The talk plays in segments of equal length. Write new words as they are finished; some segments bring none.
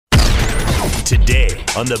Today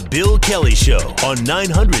on The Bill Kelly Show on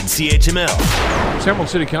 900 CHML. Hamilton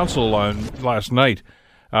City Council last night,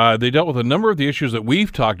 they dealt with a number of the issues that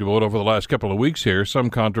we've talked about over the last couple of weeks here, some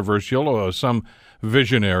controversial, some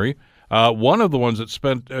visionary. One of the ones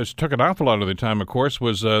that took an awful lot of the time, of course,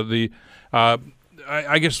 was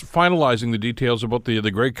I guess finalizing the details about the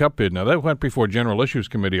Grey Cup bid. Now, that went before General Issues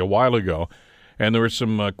Committee a while ago, and there were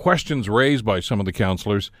some questions raised by some of the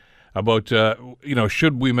councillors about,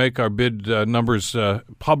 should we make our bid numbers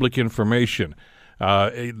public information?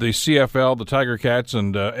 The CFL, the Tiger Cats,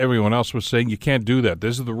 and everyone else was saying you can't do that.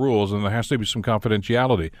 These are the rules, and there has to be some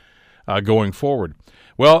confidentiality going forward.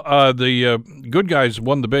 Well, the good guys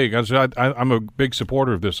won the big. I'm a big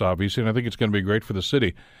supporter of this, obviously, and I think it's going to be great for the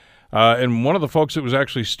city. And one of the folks that was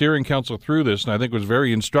actually steering council through this, and I think was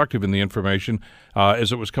very instructive in the information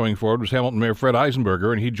as it was coming forward, was Hamilton Mayor Fred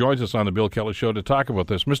Eisenberger, and he joins us on the Bill Kelly Show to talk about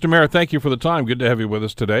this. Mr. Mayor, thank you for the time. Good to have you with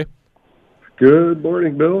us today. Good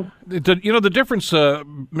morning, Bill. The difference,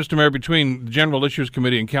 Mr. Mayor, between the General Issues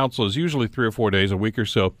Committee and Council is usually 3 or 4 days, a week or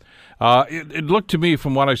so. It looked to me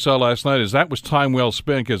from what I saw last night as that was time well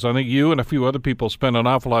spent, because I think you and a few other people spent an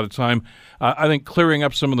awful lot of time, I think, clearing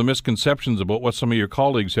up some of the misconceptions about what some of your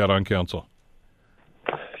colleagues had on Council.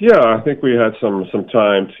 Yeah, I think we had some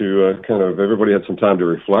time to everybody had some time to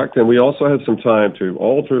reflect, and we also had some time to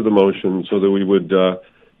alter the motion so that we would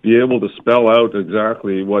be able to spell out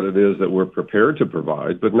exactly what it is that we're prepared to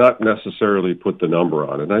provide, but not necessarily put the number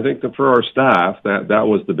on it. And I think that for our staff, that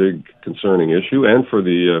was the big concerning issue, and for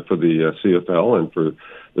the CFL and for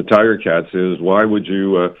the Tiger Cats is why would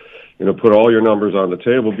you put all your numbers on the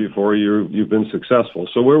table before you've been successful?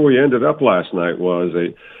 So where we ended up last night was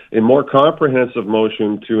a more comprehensive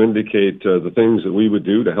motion to indicate the things that we would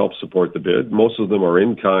do to help support the bid. Most of them are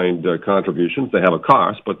in-kind contributions. They have a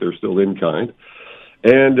cost, but they're still in-kind.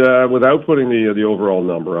 And without putting the overall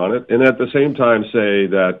number on it, and at the same time say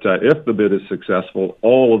that if the bid is successful,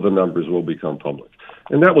 all of the numbers will become public.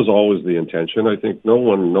 And that was always the intention. I think no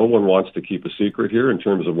one wants to keep a secret here in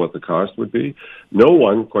terms of what the cost would be. No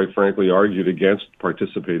one, quite frankly, argued against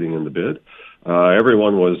participating in the bid.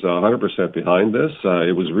 Everyone was 100% behind this.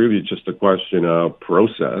 It was really just a question of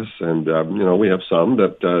process, and we have some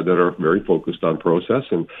that are very focused on process,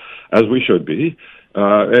 and as we should be.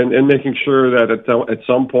 And making sure that at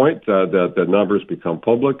some point that the numbers become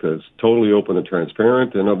public, it's totally open and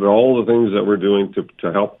transparent, and of all the things that we're doing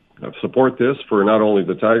to help support this for not only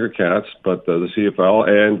the Tiger Cats, but the CFL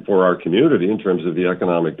and for our community in terms of the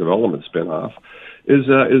economic development spinoff, is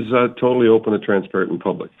totally open and transparent and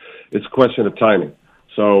public. It's a question of timing.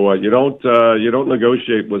 So you don't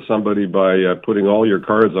negotiate with somebody by putting all your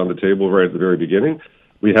cards on the table right at the very beginning.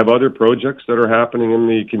 We have other projects that are happening in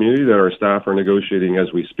the community that our staff are negotiating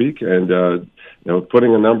as we speak, and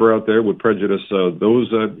putting a number out there would prejudice those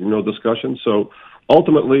discussions. So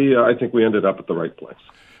ultimately, I think we ended up at the right place.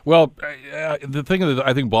 Well, the thing that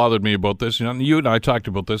I think bothered me about this, you and I talked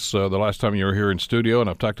about this the last time you were here in studio, and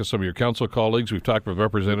I've talked to some of your council colleagues. We've talked with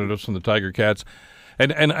representatives from the Tiger Cats,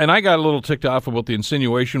 and I got a little ticked off about the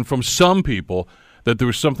insinuation from some people that there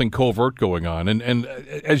was something covert going on. And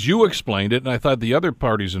as you explained it, and I thought the other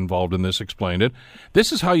parties involved in this explained it,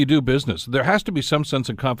 this is how you do business. There has to be some sense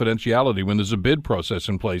of confidentiality when there's a bid process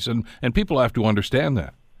in place, and people have to understand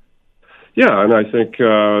that. Yeah, and I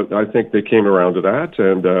think they came around to that,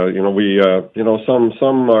 and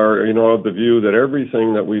some are of the view that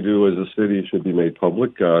everything that we do as a city should be made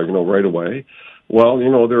public, right away. Well,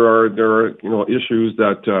 there are issues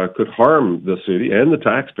that could harm the city and the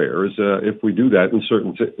taxpayers if we do that in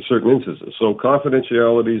certain instances. So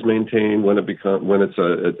confidentiality is maintained when it's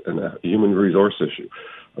a human resource issue.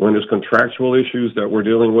 When there's contractual issues that we're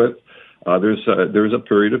dealing with, there's a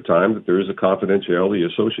period of time that there is a confidentiality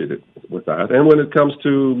associated with that. And when it comes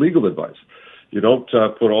to legal advice, you don't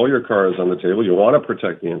put all your cards on the table. You want to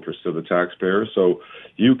protect the interests of the taxpayers, so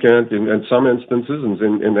you can't. In some instances, and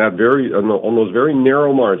on those very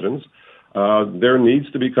narrow margins, there needs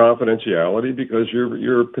to be confidentiality because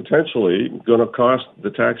you're potentially going to cost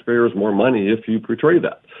the taxpayers more money if you portray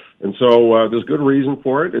that. And so there's good reason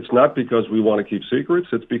for it. It's not because we want to keep secrets.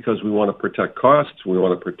 It's because we want to protect costs. We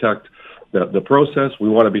want to protect the process. We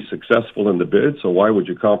want to be successful in the bid. So why would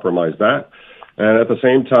you compromise that? And at the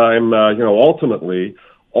same time, ultimately,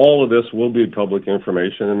 all of this will be public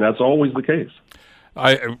information, and that's always the case.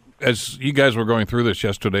 As you guys were going through this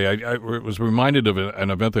yesterday, I was reminded of an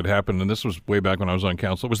event that happened, and this was way back when I was on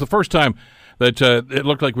council. It was the first time that it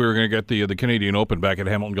looked like we were going to get the Canadian Open back at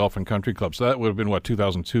Hamilton Golf and Country Club. So that would have been,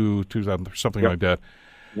 2002, 2000, something like that.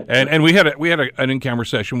 And we had an in-camera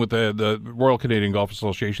session with the Royal Canadian Golf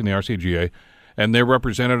Association, the RCGA, and their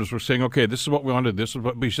representatives were saying, okay, this is what we wanted, this is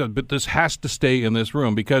what we said, but this has to stay in this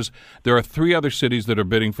room because there are 3 other cities that are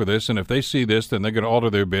bidding for this, and if they see this, then they're going to alter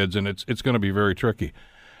their bids, and it's going to be very tricky.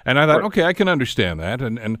 And I thought, okay, I can understand that.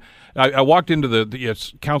 And I walked into the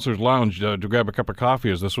counselor's lounge to grab a cup of coffee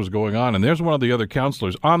as this was going on, and there's one of the other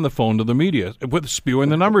counselors on the phone to the media with spewing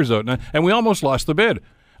the numbers out. And we almost lost the bid.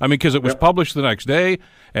 I mean, because it was published the next day,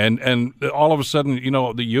 and all of a sudden,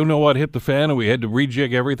 what hit the fan, and we had to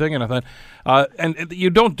rejig everything. And I thought, and you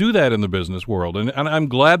don't do that in the business world. And I'm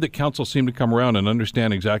glad that council seemed to come around and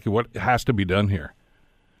understand exactly what has to be done here.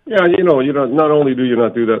 Yeah, not only do you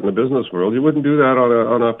not do that in the business world, you wouldn't do that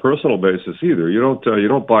on a personal basis either. You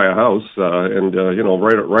don't buy a house and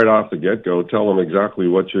right off the get-go tell them exactly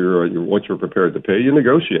what you're prepared to pay. You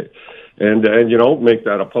negotiate, and you don't make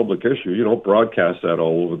that a public issue. You don't broadcast that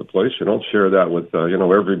all over the place. You don't share that with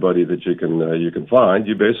everybody that you can find.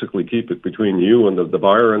 You basically keep it between you and the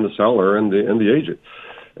buyer and the seller and the agent.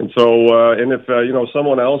 And so, and if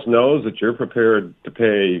someone else knows that you're prepared to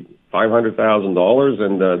pay $500,000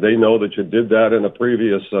 and they know that you did that in the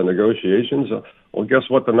previous negotiations, well, guess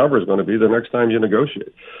what the number is going to be the next time you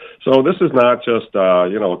negotiate. So this is not just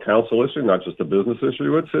a council issue, not just a business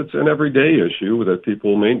issue. It's an everyday issue that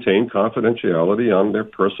people maintain confidentiality on their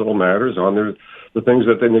personal matters, on the things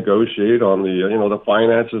that they negotiate, on the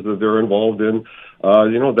finances that they're involved in.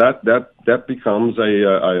 That becomes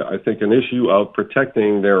I think an issue of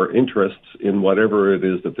protecting their interests in whatever it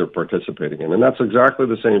is that they're participating in, and that's exactly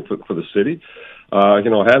the same for the city.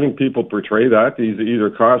 Having people portray that either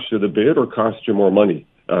costs you the bid or costs you more money,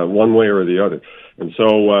 one way or the other. And so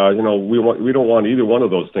we don't want either one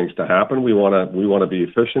of those things to happen. We want to be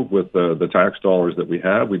efficient with the tax dollars that we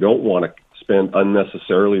have. We don't want to spend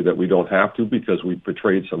unnecessarily that we don't have to because we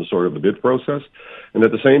portrayed some sort of a bid process. And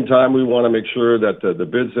at the same time, we want to make sure that the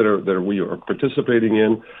bids that we are participating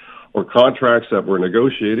in or contracts that we're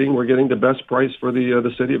negotiating, we're getting the best price for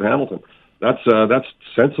the city of Hamilton. That's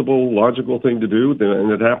sensible, logical thing to do,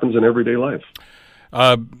 and it happens in everyday life.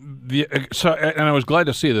 And I was glad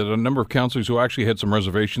to see that a number of councillors who actually had some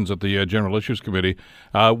reservations at the General Issues Committee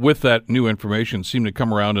with that new information seemed to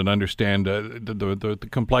come around and understand the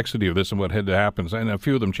complexity of this and what had to happen. And a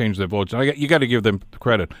few of them changed their votes. And you got to give them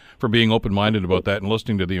credit for being open-minded about that and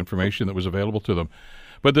listening to the information that was available to them.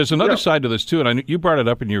 But there's another side to this, too, and you brought it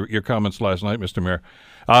up in your comments last night, Mr. Mayor.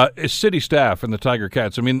 Is city staff and the Tiger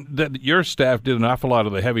Cats. I mean, your staff did an awful lot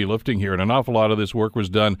of the heavy lifting here, and an awful lot of this work was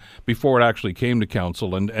done before it actually came to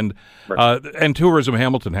council. And Tourism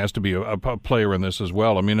Hamilton has to be a player in this as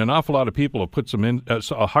well. I mean, an awful lot of people have put some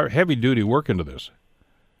heavy-duty work into this.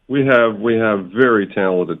 We have very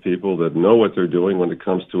talented people that know what they're doing when it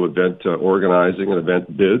comes to event organizing and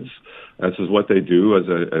event bids. This is what they do as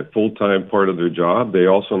a full-time part of their job. They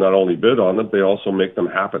also not only bid on them, they also make them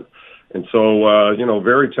happen. And so,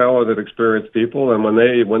 very talented, experienced people. And when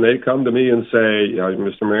they come to me and say,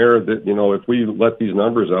 Mr. Mayor, that if we let these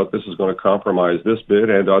numbers out, this is going to compromise this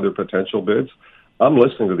bid and other potential bids, I'm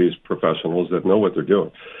listening to these professionals that know what they're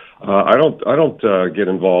doing. I don't get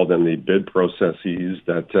involved in the bid processes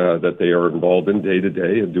that they are involved in day to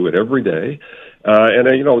day and do it every day.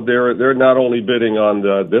 They're not only bidding on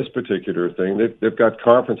this particular thing. They've got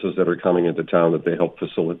conferences that are coming into town that they help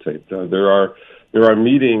facilitate. There are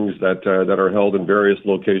meetings that are held in various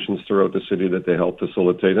locations throughout the city that they help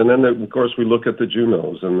facilitate. And then, of course, we look at the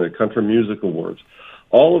Junos and the Country Music Awards,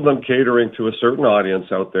 all of them catering to a certain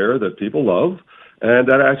audience out there that people love, and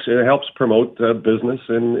that actually helps promote business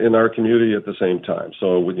in our community at the same time.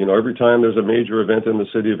 So, every time there's a major event in the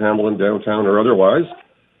city of Hamilton, downtown or otherwise,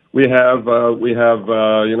 we have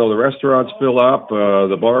the restaurants fill up,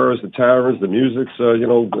 the bars, the taverns, the music's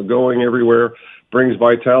going everywhere. Brings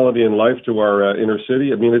vitality and life to our inner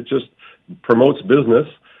city. I mean, it just promotes business.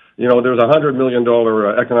 There's $100 million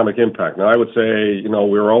economic impact. Now, I would say,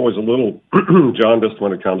 we're always a little jaundiced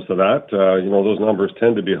when it comes to that. Those numbers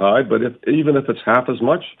tend to be high, but even if it's half as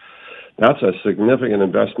much, that's a significant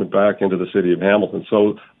investment back into the city of Hamilton.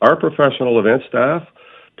 So our professional event staff,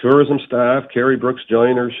 tourism staff, Carrie Brooks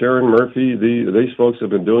Joyner, Sharon Murphy, these folks have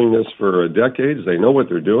been doing this for decades. They know what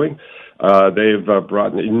they're doing. They've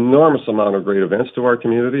brought an enormous amount of great events to our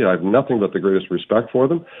community. I have nothing but the greatest respect for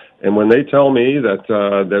them. And when they tell me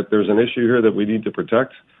that there's an issue here that we need to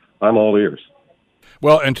protect, I'm all ears.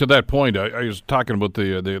 Well, and to that point, I was talking about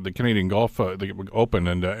the Canadian Golf the Open,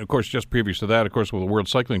 and of course, just previous to that, of course, with the World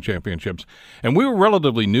Cycling Championships, and we were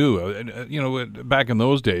relatively new, back in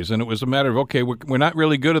those days, and it was a matter of, okay, we're not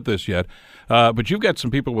really good at this yet, but you've got some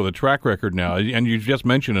people with a track record now, and you just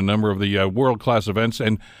mentioned a number of the world-class events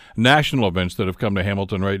and national events that have come to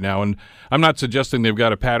Hamilton right now, and I'm not suggesting they've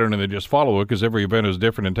got a pattern and they just follow it, because every event is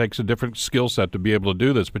different and takes a different skill set to be able to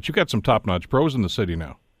do this, but you've got some top-notch pros in the city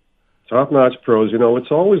now. Top-notch pros,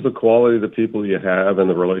 it's always the quality of the people you have and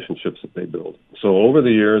the relationships that they build. So over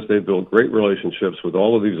the years, they've built great relationships with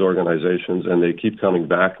all of these organizations, and they keep coming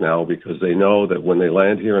back now because they know that when they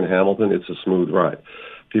land here in Hamilton, it's a smooth ride.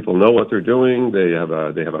 People know what they're doing. They have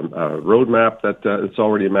a roadmap that it's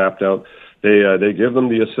already mapped out. They give them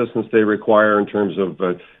the assistance they require in terms of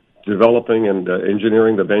developing and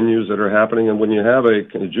engineering the venues that are happening. And when you have a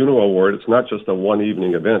Juno Award, it's not just a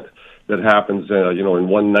one-evening event that happens, in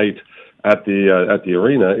one night at the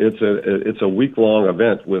arena. It's a week-long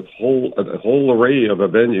event with a whole array of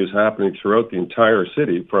venues happening throughout the entire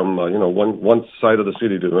city, from one side of the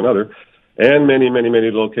city to another, and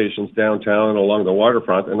many locations downtown and along the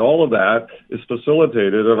waterfront, and all of that is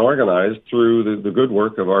facilitated and organized through the good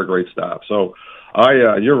work of our great staff. So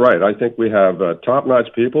you're right. I think we have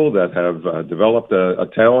top-notch people that have developed a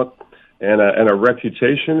talent and a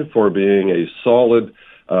reputation for being a solid,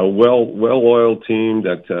 well-oiled team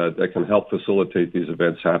that can help facilitate these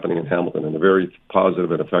events happening in Hamilton in a very positive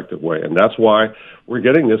and effective way. And that's why we're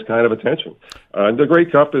getting this kind of attention. The Grey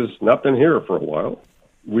Cup has not been here for a while.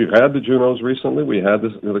 We've had the Junos recently. We had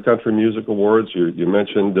the Country Music Awards. You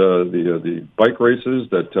mentioned the bike races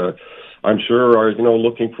that I'm sure are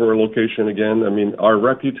looking for a location again. I mean, our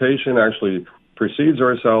reputation actually precedes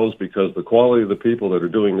ourselves because the quality of the people that are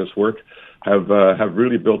doing this work have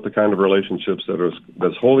really built the kind of relationships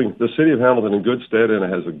that's holding the city of Hamilton in good stead, and it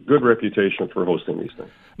has a good reputation for hosting these things.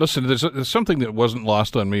 Listen, there's something that wasn't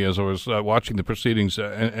lost on me as I was watching the proceedings,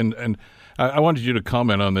 and I wanted you to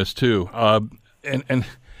comment on this too. And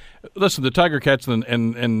listen, the Tiger Cats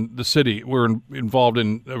and the city were involved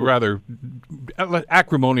in a rather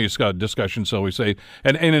acrimonious discussion, shall we say.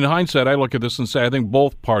 And in hindsight, I look at this and say I think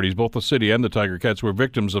both parties, both the city and the Tiger Cats, were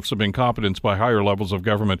victims of some incompetence by higher levels of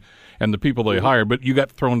government and the people they hired, but you got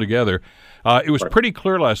thrown together. It was pretty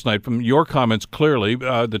clear last night from your comments, clearly,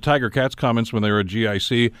 the Tiger Cats comments when they were at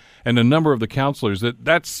GIC, and a number of the councillors,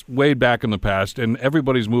 that's way back in the past, and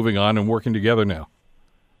everybody's moving on and working together now.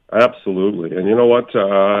 Absolutely. And you know what,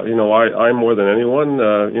 I more than anyone,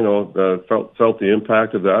 felt the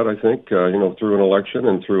impact of that, I think, through an election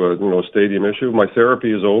and through a stadium issue. My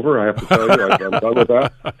therapy is over, I have to tell you. I'm done with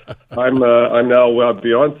that. I'm now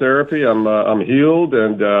beyond therapy. I'm healed,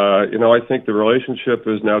 and, I think the relationship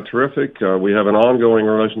is now terrific. We have an ongoing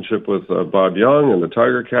relationship with Bob Young and the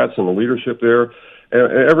Tiger Cats and the leadership there.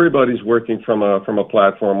 Everybody's working from a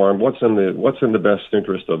platform on what's in the best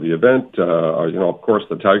interest of the event. Of course,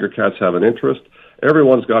 the Tiger Cats have an interest.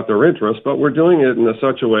 Everyone's got their interest, but we're doing it in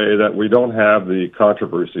such a way that we don't have the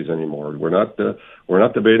controversies anymore. We're not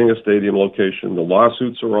debating a stadium location. The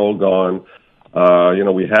lawsuits are all gone.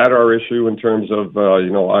 We had our issue in terms of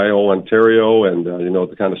IO Ontario and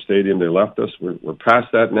the kind of stadium they left us. We're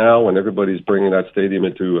past that now, and everybody's bringing that stadium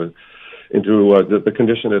into the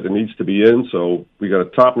condition that it needs to be in. So we got a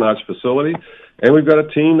top-notch facility, and we've got a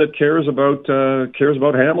team that cares about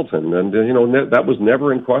Hamilton, and that was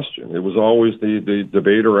never in question. It was always the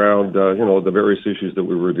debate around the various issues that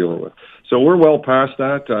we were dealing with. So we're well past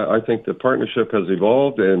that. I think the partnership has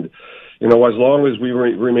evolved, and as long as we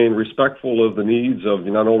remain respectful of the needs of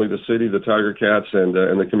not only the city, the Tiger Cats, and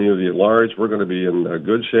the community at large, we're going to be in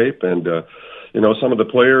good shape. And some of the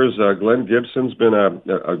players, Glenn Gibson's been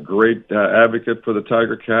a great advocate for the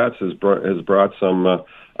Tiger Cats, has brought some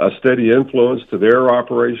a steady influence to their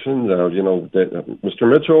operation. Mr.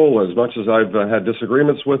 Mitchell, as much as I've had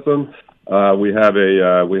disagreements with them, we have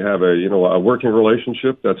a working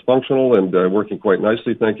relationship that's functional and working quite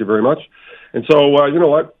nicely. Thank you very much. And so,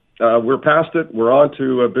 we're past it. We're on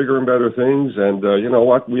to bigger and better things. And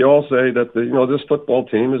we all say that this football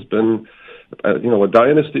team has been a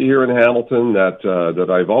dynasty here in Hamilton that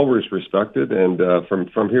I've always respected, and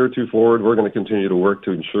from here to forward, we're going to continue to work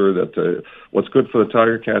to ensure that what's good for the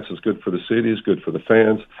Tiger Cats is good for the city, is good for the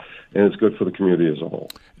fans, and it's good for the community as a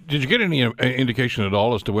whole. Did you get any indication at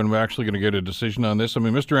all as to when we're actually going to get a decision on this? I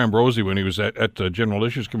mean, Mr. Ambrosi, when he was at the General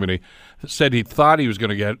Issues Committee, said he thought he was going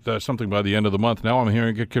to get something by the end of the month. Now I'm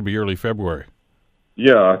hearing it could be early February.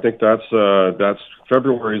 Yeah, I think that's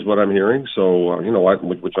February is what I'm hearing. So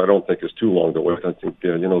which I don't think is too long to wait. I think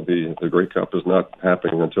the Grey Cup is not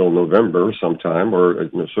happening until November sometime, or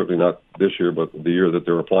certainly not this year, but the year that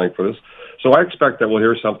they're applying for this. So I expect that we'll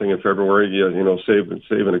hear something in February. Save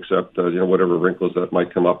and accept whatever wrinkles that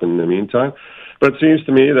might come up in the meantime. But it seems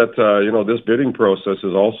to me that this bidding process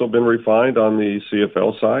has also been refined on the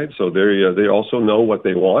CFL side. So they also know what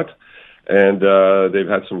they want. And they've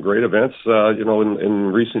had some great events,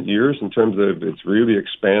 in recent years in terms of it's really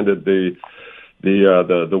expanded the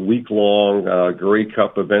week-long Grey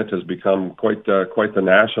Cup event has become quite the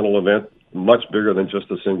national event, much bigger than just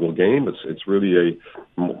a single game. It's really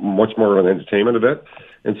much more of an entertainment event.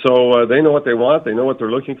 And so they know what they want, they know what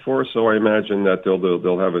they're looking for. So I imagine that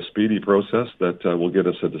they'll have a speedy process that will get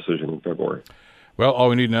us a decision in February. Well, all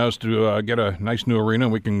we need now is to get a nice new arena,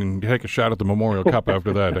 and we can take a shot at the Memorial Cup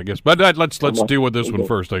after that, I guess. But let's deal with this one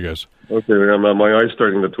first, I guess. Okay, my eye's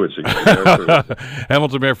starting to twitch again.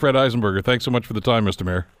 Hamilton Mayor Fred Eisenberger, thanks so much for the time, Mr.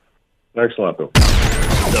 Mayor. Thanks a lot, Bill.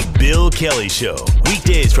 The Bill Kelly Show,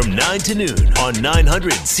 weekdays from 9 to noon on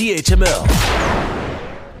 900 CHML.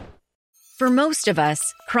 For most of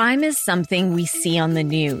us, crime is something we see on the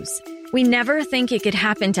news. We never think it could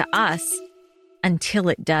happen to us until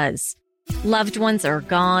it does. Loved ones are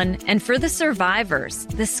gone, and for the survivors,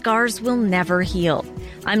 the scars will never heal.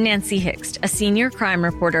 I'm Nancy Hixt, a senior crime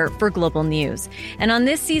reporter for Global News. And on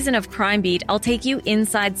this season of Crime Beat, I'll take you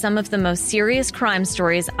inside some of the most serious crime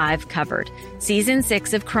stories I've covered. Season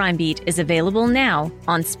 6 of Crime Beat is available now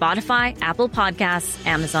on Spotify, Apple Podcasts,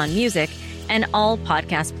 Amazon Music, and all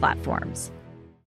podcast platforms.